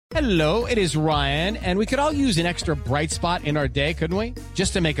Hello, it is Ryan, and we could all use an extra bright spot in our day, couldn't we?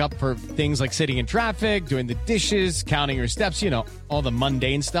 Just to make up for things like sitting in traffic, doing the dishes, counting your steps, all the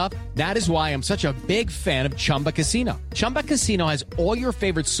mundane stuff. That is why I'm such a big fan of Chumba Casino. Chumba Casino has all your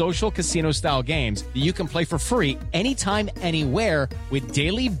favorite social casino-style games that you can play for free anytime, anywhere with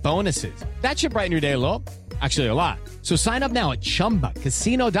daily bonuses. That should brighten your day a little. Actually, a lot. So sign up now at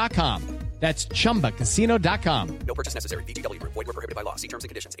ChumbaCasino.com. That's ChumbaCasino.com. No purchase necessary. VGW Group. Void where prohibited by law. See terms and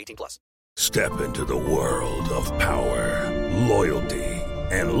conditions. 18+. Step into the world of power, loyalty,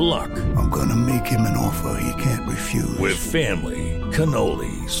 and luck. I'm gonna make him an offer he can't refuse. With family,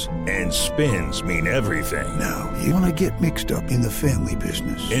 cannolis, and spins mean everything. Now, you wanna get mixed up in the family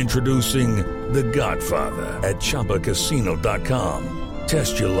business. Introducing The Godfather at ChumbaCasino.com.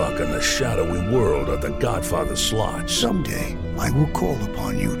 Test your luck in the shadowy world of The Godfather slot. Someday, I will call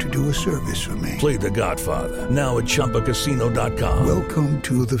upon you to do a service for me. Play The Godfather now at ChumbaCasino.com. Welcome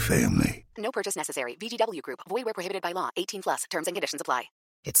to the family. No purchase necessary. VGW Group. Void where prohibited by law. 18+. Terms and conditions apply.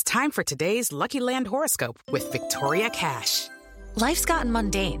 It's time for today's Lucky Land horoscope with Victoria Cash. Life's gotten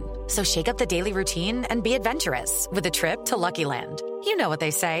mundane, so shake up the daily routine and be adventurous with a trip to Lucky Land. You know what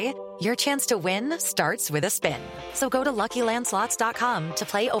they say. Your chance to win starts with a spin. So go to LuckyLandSlots.com to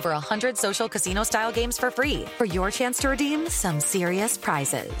play over 100 social casino-style games for free for your chance to redeem some serious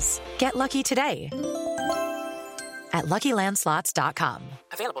prizes. Get lucky today at LuckyLandSlots.com.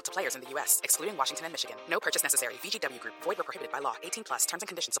 Available to players in the U.S., excluding Washington and Michigan. No purchase necessary. VGW Group. Void where prohibited by law. 18+. Terms and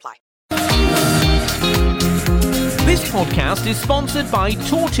conditions apply. This podcast is sponsored by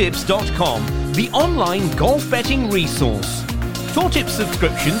TourTips.com, the online golf betting resource. TourTips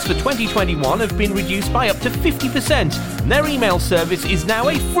subscriptions for 2021 have been reduced by up to 50%, and their email service is now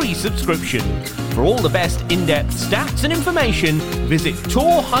a free subscription. For all the best in-depth stats and information, visit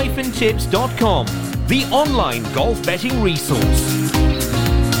Tour-Tips.com, the online golf betting resource.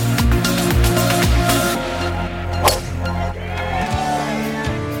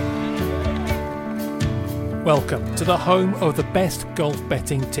 Welcome to the home of the best golf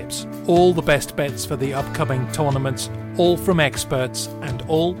betting tips. All the best bets for the upcoming tournaments, all from experts and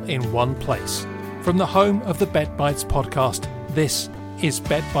all in one place. From the home of the BetBites podcast, this is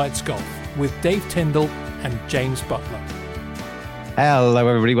BetBites Golf with Dave Tyndall and James Butler. Hello,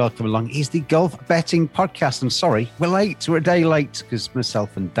 everybody. Welcome along. It's the Golf Betting Podcast. I'm sorry, we're late. We're a day late because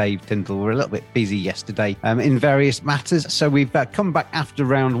myself and Dave Tyndall were a little bit busy yesterday in various matters. So we've come back after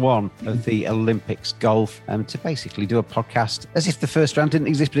round one of the Olympics golf to basically do a podcast as if the first round didn't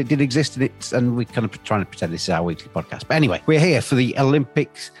exist, but it did exist, and we're kind of trying to pretend this is our weekly podcast. But anyway, we're here for the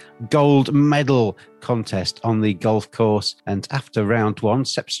Olympics gold medal contest on the golf course. And after round one,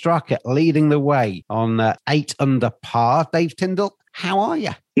 Sepp Straka leading the way on 8 under par. Dave Tyndall, how are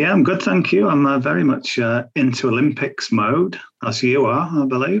you? Yeah, I'm good, thank you. I'm very much into Olympics mode, as you are, I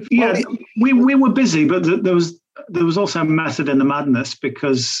believe. Yeah, we were busy, but there was also a method in the madness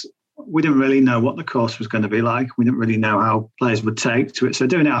because we didn't really know what the course was going to be like. We didn't really know how players would take to it. So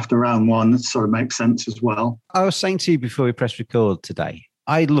doing it after round one sort of makes sense as well. I was saying to you before we press record today,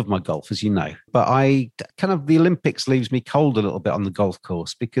 I love my golf, as you know, but the Olympics leaves me cold a little bit on the golf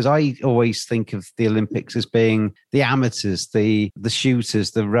course because I always think of the Olympics as being the amateurs, the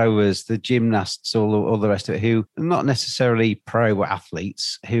shooters, the rowers, the gymnasts, all the rest of it, who are not necessarily pro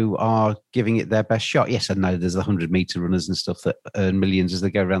athletes, who are giving it their best shot. Yes, I know there's the 100-meter runners and stuff that earn millions as they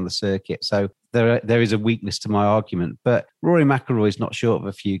go around the circuit. So there is a weakness to my argument, but Rory McIlroy's not short of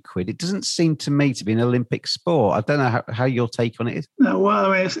a few quid. It doesn't seem to me to be an Olympic sport. I don't know how your take on it is. No, well,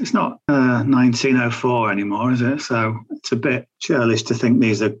 I mean, it's not 1904 anymore, is it? So it's a bit churlish to think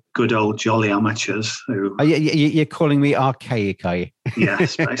these are good old jolly amateurs. You're calling me archaic, are you?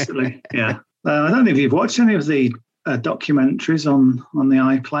 Yes, basically, yeah. I don't know if you've watched any of the documentaries on the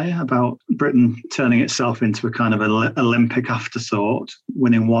iPlayer about Britain turning itself into a kind of an Olympic afterthought,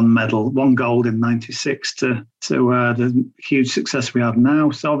 winning one gold in '96 to the huge success we have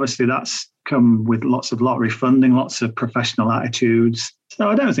now. So obviously that's come with lots of lottery funding, lots of professional attitudes. So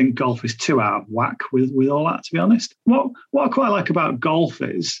I don't think golf is too out of whack with all that, to be honest. What I quite like about golf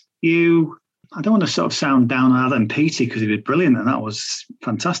is I don't want to sort of sound down on Adam Peaty because he did brilliant and that was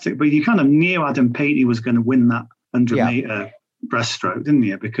fantastic, but you kind of knew Adam Peaty was going to win that 100-meter breaststroke, didn't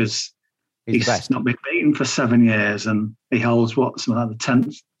you? Because he's not been beaten for 7 years and he holds something like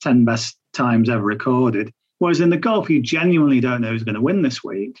the 10 best times ever recorded. Whereas in the golf, you genuinely don't know who's going to win this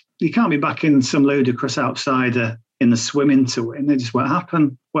week. You can't be backing some ludicrous outsider in the swimming to win. It just won't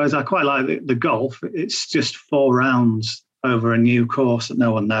happen. Whereas I quite like the golf. It's just 4 rounds over a new course that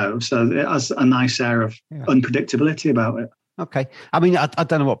no one knows. So it has a nice air of unpredictability about it. Okay. I mean, I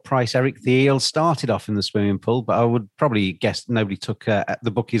don't know what price Eric the Eel started off in the swimming pool, but I would probably guess nobody took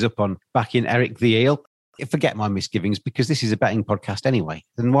the bookies up on backing Eric the Eel. Forget my misgivings, because this is a betting podcast anyway.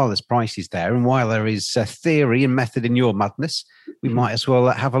 And while there's prices there, and while there is theory and method in your madness, we might as well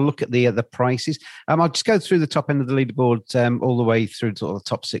have a look at the prices. I'll just go through the top end of the leaderboard all the way through to the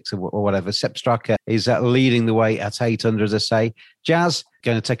top six or whatever. Sepp Straka is leading the way at 800, as I say. Jazz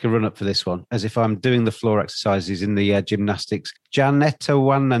going to take a run up for this one, as if I'm doing the floor exercises in the gymnastics.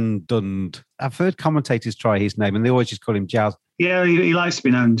 Janetawanandund. I've heard commentators try his name, and they always just call him Jazz. Yeah, he likes to be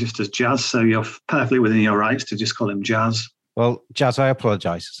known just as Jazz, so you're perfectly within your rights to just call him Jazz. Well, Jazz, I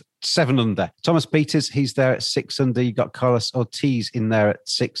apologise. 7 under. Thomas Peters, he's there at 6 under. You've got Carlos Ortiz in there at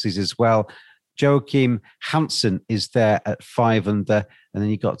 6s as well. Joachim Hansen is there at 5 under. And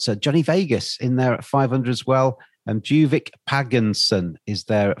then you've got Johnny Vegas in there at 5 under as well. And Juvik Pagansson is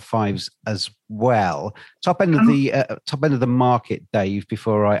there at 5s as well. Top end of the market, Dave,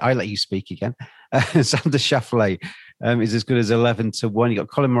 before I let you speak again. Xander Schauffele is as good as 11 to 1. You've got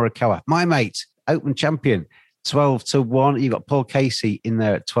Colin Morikawa, my mate, Open champion, 12 to 1. You've got Paul Casey in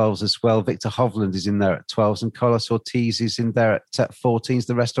there at 12s as well. Victor Hovland is in there at 12s, and Carlos Ortiz is in there at 14s.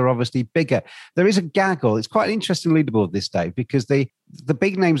 The rest are obviously bigger. There is a gaggle. It's quite an interesting leaderboard this day, because the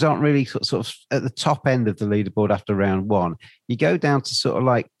big names aren't really sort of at the top end of the leaderboard after round one. You go down to sort of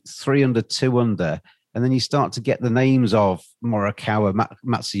like 3 under, 2 under, and then you start to get the names of Morikawa,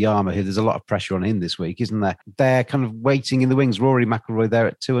 Matsuyama, who there's a lot of pressure on him this week, isn't there? They're kind of waiting in the wings. Rory McIlroy there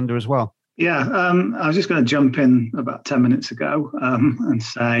at 2 under as well. Yeah, I was just going to jump in about 10 minutes ago and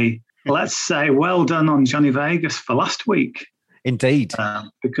say, let's say well done on Johnny Vegas for last week. Indeed.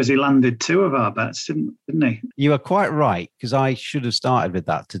 Because he landed 2 of our bets, didn't he? You are quite right, because I should have started with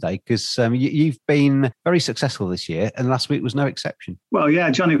that today, because you've been very successful this year, and last week was no exception. Well, yeah,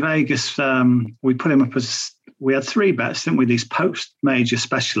 Johnny Vegas, we put him up as, we had 3 bets, didn't we, these post-major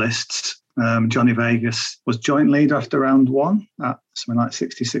specialists. Johnny Vegas was joint leader after round 1 at something like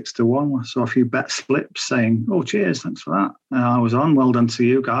 66 to 1. I saw a few bet slips saying, oh, cheers, thanks for that. I was on, well done to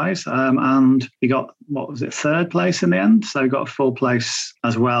you guys. And he got, 3rd place in the end? So he got a full place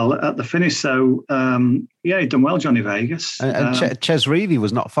as well at the finish. So, yeah, he'd done well, Johnny Vegas. And Ches Reavie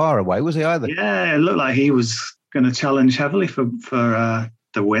was not far away, was he either? Yeah, it looked like he was going to challenge heavily for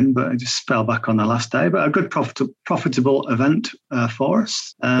the win, but it just fell back on the last day. But a good profitable event for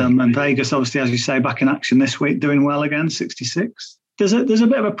us. And Vegas, obviously, as you say, back in action this week, doing well again, 66. There's a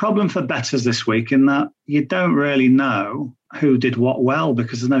bit of a problem for bettors this week in that you don't really know who did what well,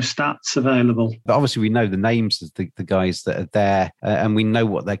 because there's no stats available. But obviously we know the names of the guys that are there, and we know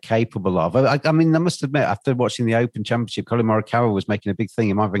what they're capable of. I mean, I must admit, after watching the Open Championship, Colin Morikawa was making a big thing.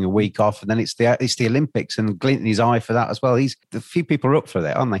 He might bring a week off, and then it's the Olympics, and glint in his eye for that as well. A few people are up for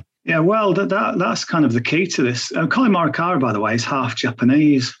that, aren't they? Yeah, well, that's kind of the key to this. Colin Morikawa, by the way, is half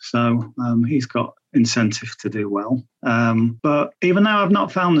Japanese, so he's got incentive to do well. But even though I've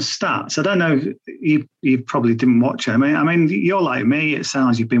not found the stats, I don't know, you probably didn't watch it. I mean, you're like me. It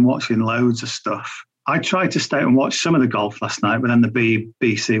sounds you've been watching loads of stuff. I tried to stay and watch some of the golf last night, but then the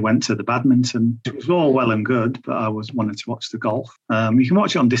BBC went to the badminton. It was all well and good, but I wanted to watch the golf. You can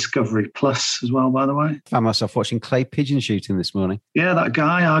watch it on Discovery Plus as well, by the way. I found myself watching clay pigeon shooting this morning. Yeah, our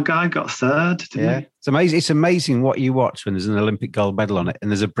guy got 3rd. Yeah. He? It's amazing. It's amazing what you watch when there's an Olympic gold medal on it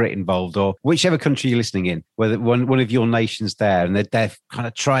and there's a Brit involved, or whichever country you're listening in, whether one of your nation's there and they're kind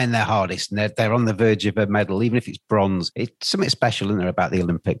of trying their hardest and they're on the verge of a medal, even if it's bronze. It's something special, isn't there, about the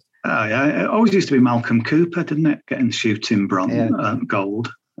Olympics? Oh, yeah. It always used to be Malcolm Cooper, didn't it? Getting shooting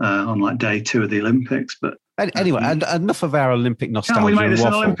gold on like day 2 of the Olympics. But anyway, and enough of our Olympic nostalgia. We made this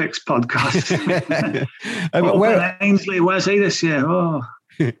an Olympics podcast. Where Ainsley, where's he this year? Oh.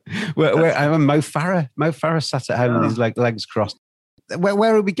 where Mo Farah sat at home with his legs crossed.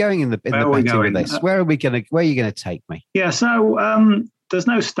 Where are we going in the betting with this? Where are you going to take me? Yeah, so there's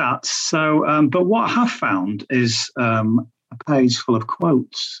no stats. So, but what I have found is a page full of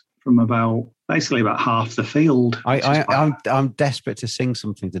quotes from basically about half the field. I'm desperate to sing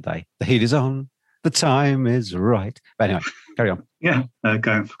something today. The heat is on. The time is right. But anyway, carry on. Yeah,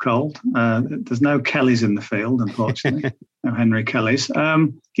 going for cold. There's no Kellys in the field, unfortunately. No Henry Kellys.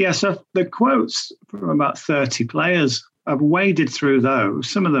 So the quotes from about 30 players, I've waded through those.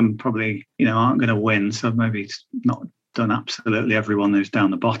 Some of them probably, aren't going to win, so maybe it's not done absolutely everyone who's down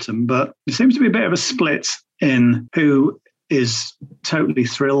the bottom. But there seems to be a bit of a split in who is totally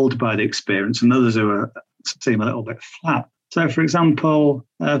thrilled by the experience and others who seem a little bit flat. So, for example,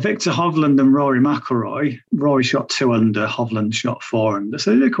 Victor Hovland and Rory McIlroy. Rory shot 2 under, Hovland shot 4 under.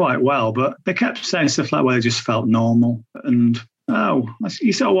 So they did quite well, but they kept saying stuff like, well, it just felt normal. And Oh,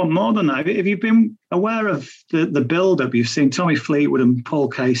 you sort of want more than that. If you've been aware of the build-up, you've seen Tommy Fleetwood and Paul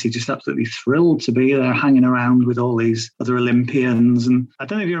Casey just absolutely thrilled to be there, hanging around with all these other Olympians. And I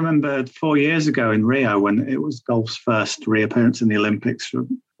don't know if you remember 4 years ago in Rio when it was golf's first reappearance in the Olympics for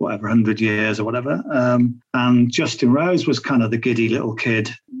whatever, 100 years or whatever. And Justin Rose was kind of the giddy little kid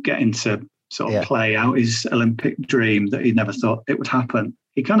getting to sort of play out his Olympic dream that he never thought it would happen.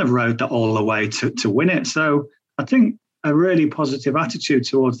 He kind of rode that all the way to win it. So I think a really positive attitude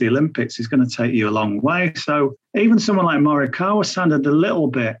towards the Olympics is going to take you a long way. So even someone like Morikawa sounded a little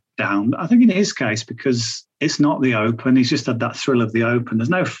bit down. I think in his case, because it's not the Open, he's just had that thrill of the Open.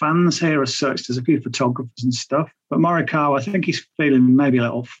 There's no fans here as such. There's a few photographers and stuff. But Morikawa, I think he's feeling maybe a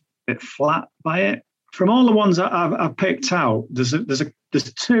little bit flat by it. From all the ones that I've picked out, there's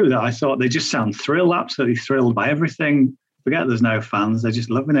two that I thought they just sound thrilled, absolutely thrilled by everything. Forget there's no fans, they're just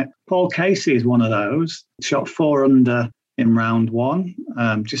loving it. Paul Casey is one of those. Shot 4 under in round 1.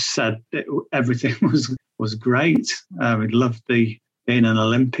 Just said everything was great. He loved being an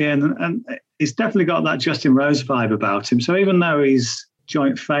Olympian. And he's definitely got that Justin Rose vibe about him. So even though he's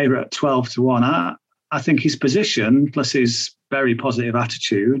joint favourite at 12-1, I think his position, plus his very positive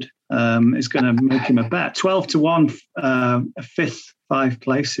attitude, is going to make him a bet. 12-1, a fifth, 5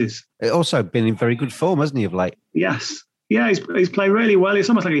 places. Also been in very good form, hasn't he, of late? Yes. Yeah, he's played really well. It's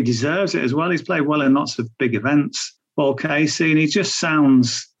almost like he deserves it as well. He's played well in lots of big events, Paul Casey, and he just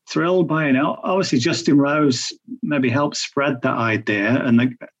sounds thrilled by it. Obviously, Justin Rose maybe helped spread that idea,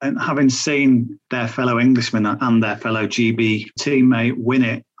 and having seen their fellow Englishman and their fellow GB teammate win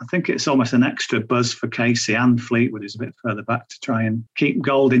it, I think it's almost an extra buzz for Casey and Fleetwood, who's a bit further back, to try and keep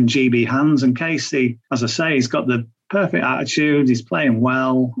gold in GB hands. And Casey, as I say, he's got the perfect attitude. He's playing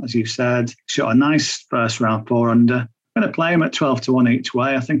well, as you said. Shot a nice first round 4 under. I'm going to play him at 12-1 each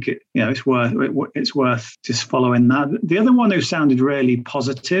way. I think it's worth just following that. The other one who sounded really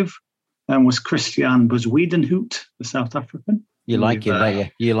positive was Christian Bezuidenhout, the South African. You like him, don't you?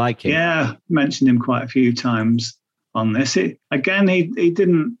 You like him. Yeah, mentioned him quite a few times on this. He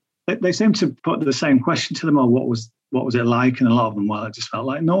didn't. They seem to put the same question to them, or what was it like? And a lot of them, well, it just felt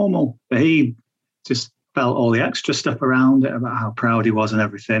like normal. But he just felt all the extra stuff around it about how proud he was and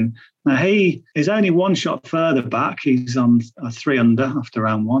everything. Now, he is only 1 shot further back. He's on a 3 under after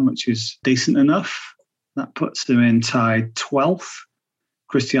round 1, which is decent enough. That puts him in tied 12th.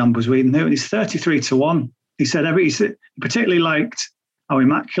 Christian Bezuidenhout, and he's 33-1. He said he particularly liked how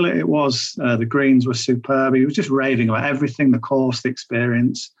immaculate it was. The greens were superb. He was just raving about everything, the course, the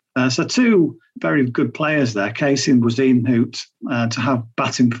experience. So 2 very good players there, Casey and Bezuidenhout, to have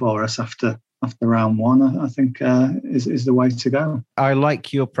batting for us after round 1, I think is the way to go. I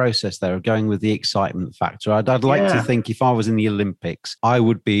like your process there of going with the excitement factor. I'd like to think if I was in the Olympics, I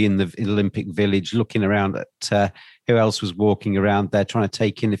would be in the Olympic Village looking around at who else was walking around there, trying to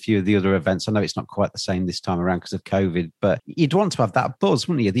take in a few of the other events. I know it's not quite the same this time around because of COVID, but you'd want to have that buzz,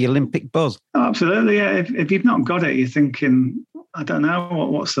 wouldn't you? The Olympic buzz. Oh, absolutely, yeah. If you've not got it, you're thinking, I don't know,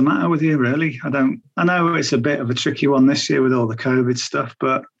 what's the matter with you, really? I know it's a bit of a tricky one this year with all the COVID stuff,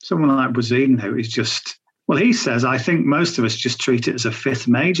 but someone like Bezuidenhout is just, well, he says, I think most of us just treat it as a 5th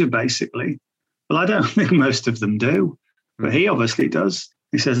major, basically. Well, I don't think most of them do, but he obviously does.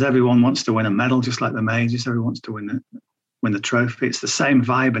 He says everyone wants to win a medal, just like the majors. Everyone wants to win the trophy. It's the same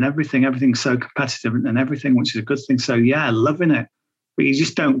vibe and everything. Everything's so competitive and everything, which is a good thing. So, yeah, loving it. But you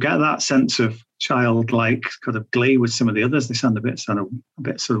just don't get that sense of childlike kind of glee with some of the others. They sound a bit sort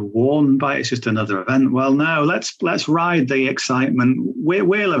of worn by it. It's just another event. Well, no, let's ride the excitement.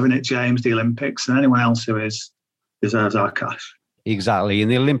 We're loving it, James, the Olympics, and anyone else who is deserves our cash. Exactly.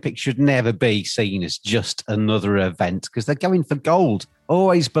 And the Olympics should never be seen as just another event because they're going for gold.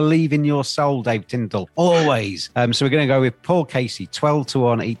 Always believe in your soul, Dave Tyndall. Always. So we're going to go with Paul Casey,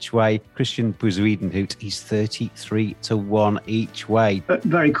 12-1 each way. Christian Bezuidenhout, he's 33-1 each way. But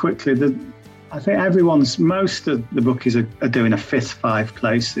very quickly, I think most of the bookies are doing a 5th 5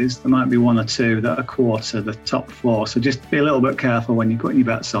 places. There might be 1 or 2 that are quarter, the top 4. So just be a little bit careful when you're putting your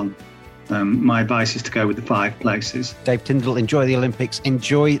bets on. My advice is to go with the 5 places. Dave Tyndall, enjoy the Olympics,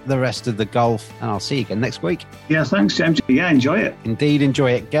 enjoy the rest of the golf, and I'll see you again next week. Yeah, thanks, James. Yeah, enjoy it. Indeed,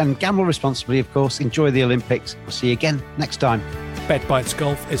 enjoy it. Again, gamble responsibly, of course. Enjoy the Olympics. We'll see you again next time. BetBites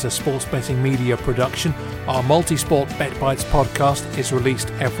Golf is a sports betting media production. Our multi-sport BetBites podcast is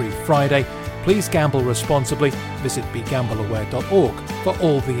released every Friday. Please gamble responsibly. Visit begambleaware.org for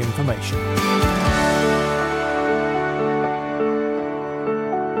all the information.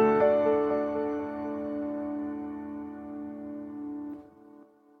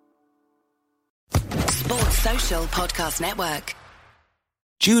 Social Podcast Network.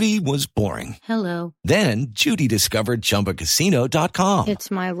 Judy was boring. Hello. Then Judy discovered ChumbaCasino.com. It's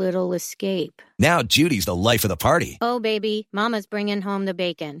my little escape. Now Judy's the life of the party. Oh, baby, mama's bringing home the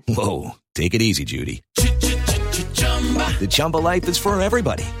bacon. Whoa, take it easy, Judy. The Chumba life is for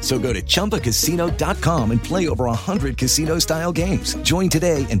everybody. So go to ChumbaCasino.com and play over 100 casino-style games. Join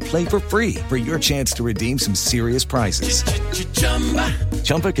today and play for free for your chance to redeem some serious prizes.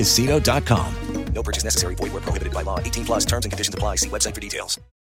 ChumbaCasino.com. No purchase necessary. Void where prohibited by law. 18 plus terms and conditions apply. See website for details.